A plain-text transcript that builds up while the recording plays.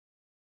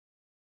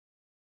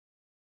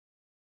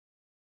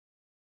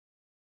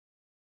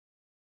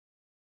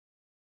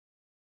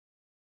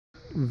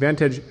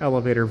vintage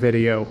elevator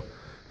video.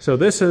 So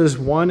this is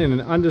one in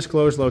an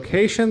undisclosed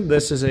location.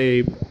 This is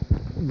a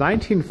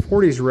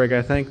 1940s rig,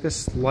 I think.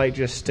 This light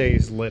just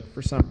stays lit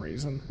for some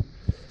reason.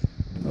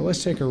 Well,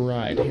 let's take a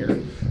ride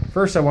here.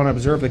 First, I want to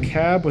observe the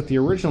cab with the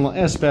original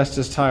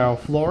asbestos tile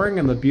flooring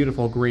and the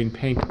beautiful green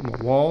paint on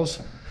the walls.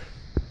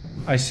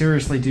 I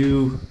seriously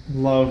do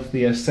love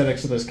the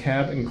aesthetics of this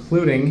cab,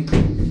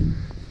 including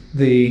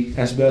the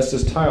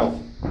asbestos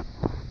tile.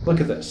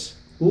 Look at this.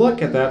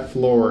 Look at that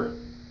floor.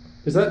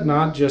 Is that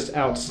not just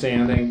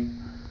outstanding?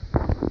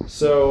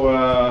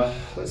 So,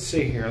 let's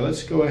see here.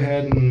 Let's go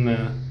ahead and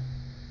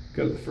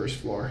go to the first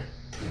floor.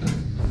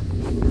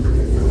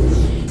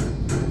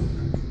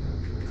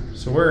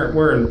 So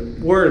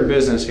we're in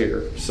business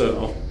here.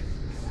 So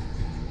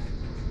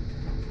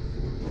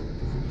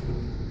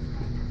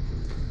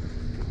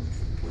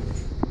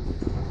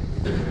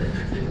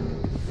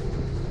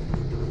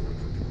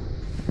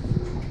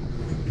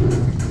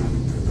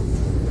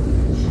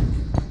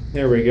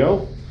there we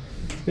go.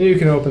 And you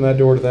can open that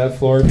door to that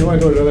floor. If you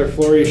want to go to another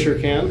floor, you sure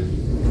can.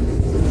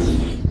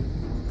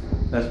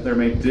 That's what they're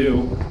made to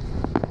do.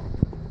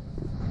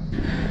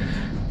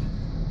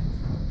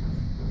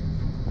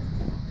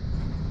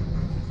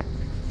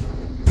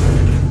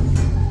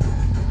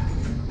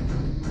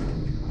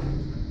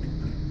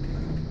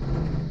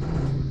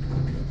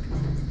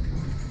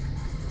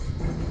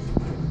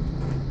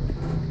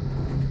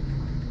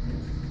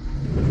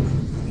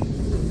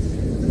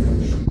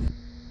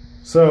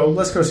 So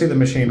let's go see the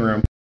machine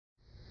room.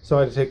 So I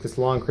had to take this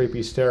long,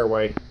 creepy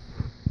stairway.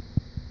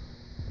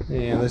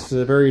 And this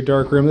is a very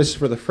dark room. This is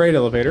for the freight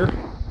elevator.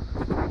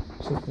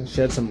 So we can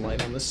shed some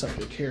light on this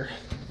subject here.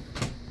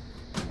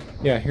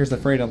 Yeah, here's the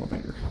freight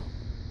elevator.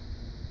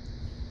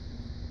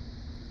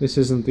 This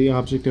isn't the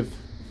object of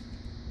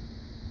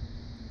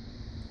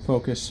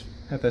focus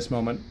at this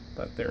moment,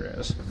 but there it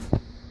is.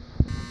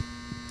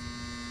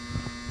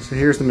 So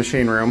here's the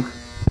machine room.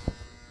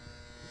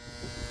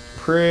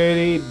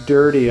 Pretty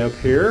dirty up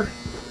here.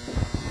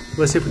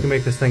 Let's see if we can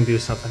make this thing do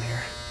something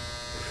here.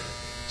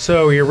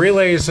 So your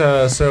relays,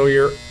 so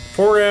your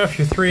 4F,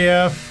 your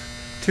 3F,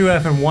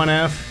 2F, and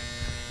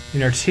 1F,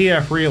 and your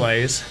TF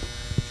relays.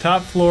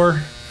 Top floor,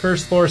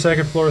 first floor,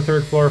 second floor,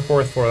 third floor,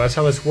 fourth floor. That's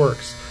how this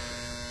works.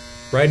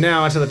 Right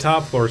now it's at the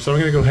top floor, so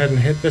I'm going to go ahead and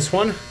hit this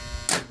one.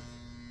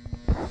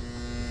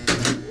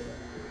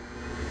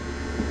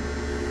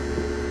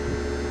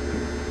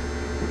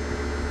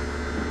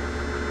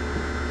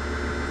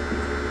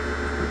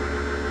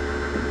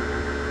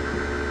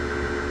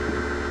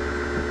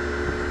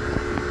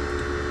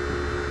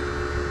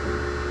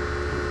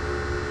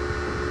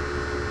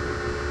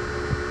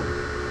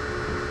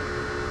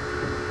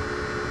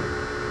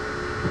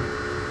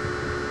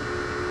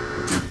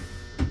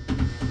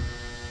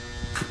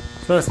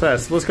 So that's that.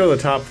 So let's go to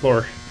the top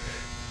floor.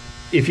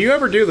 If you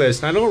ever do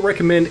this, and I don't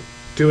recommend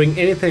doing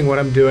anything what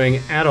I'm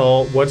doing at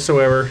all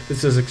whatsoever.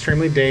 This is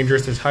extremely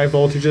dangerous. There's high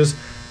voltages.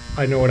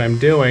 I know what I'm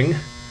doing.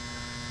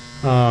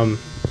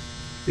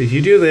 If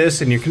you do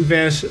this and you're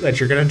convinced that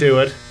you're going to do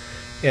it,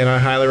 and I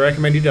highly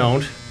recommend you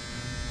don't,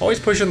 always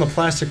push on the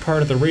plastic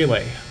part of the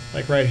relay,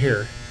 like right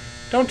here.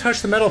 Don't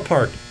touch the metal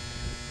part.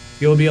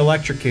 You'll be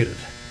electrocuted.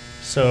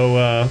 So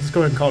let's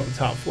go ahead and call it the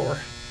top floor.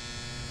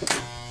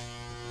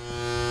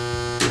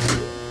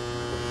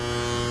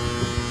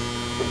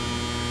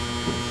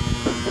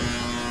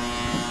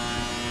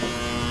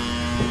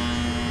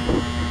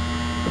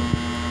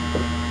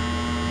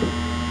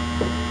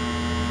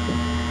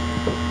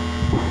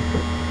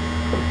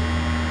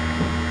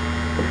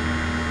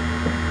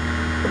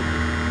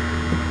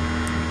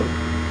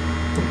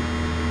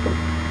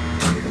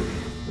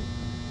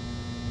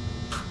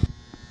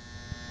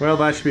 Well,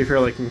 that should be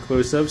fairly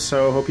conclusive,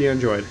 so hope you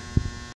enjoyed.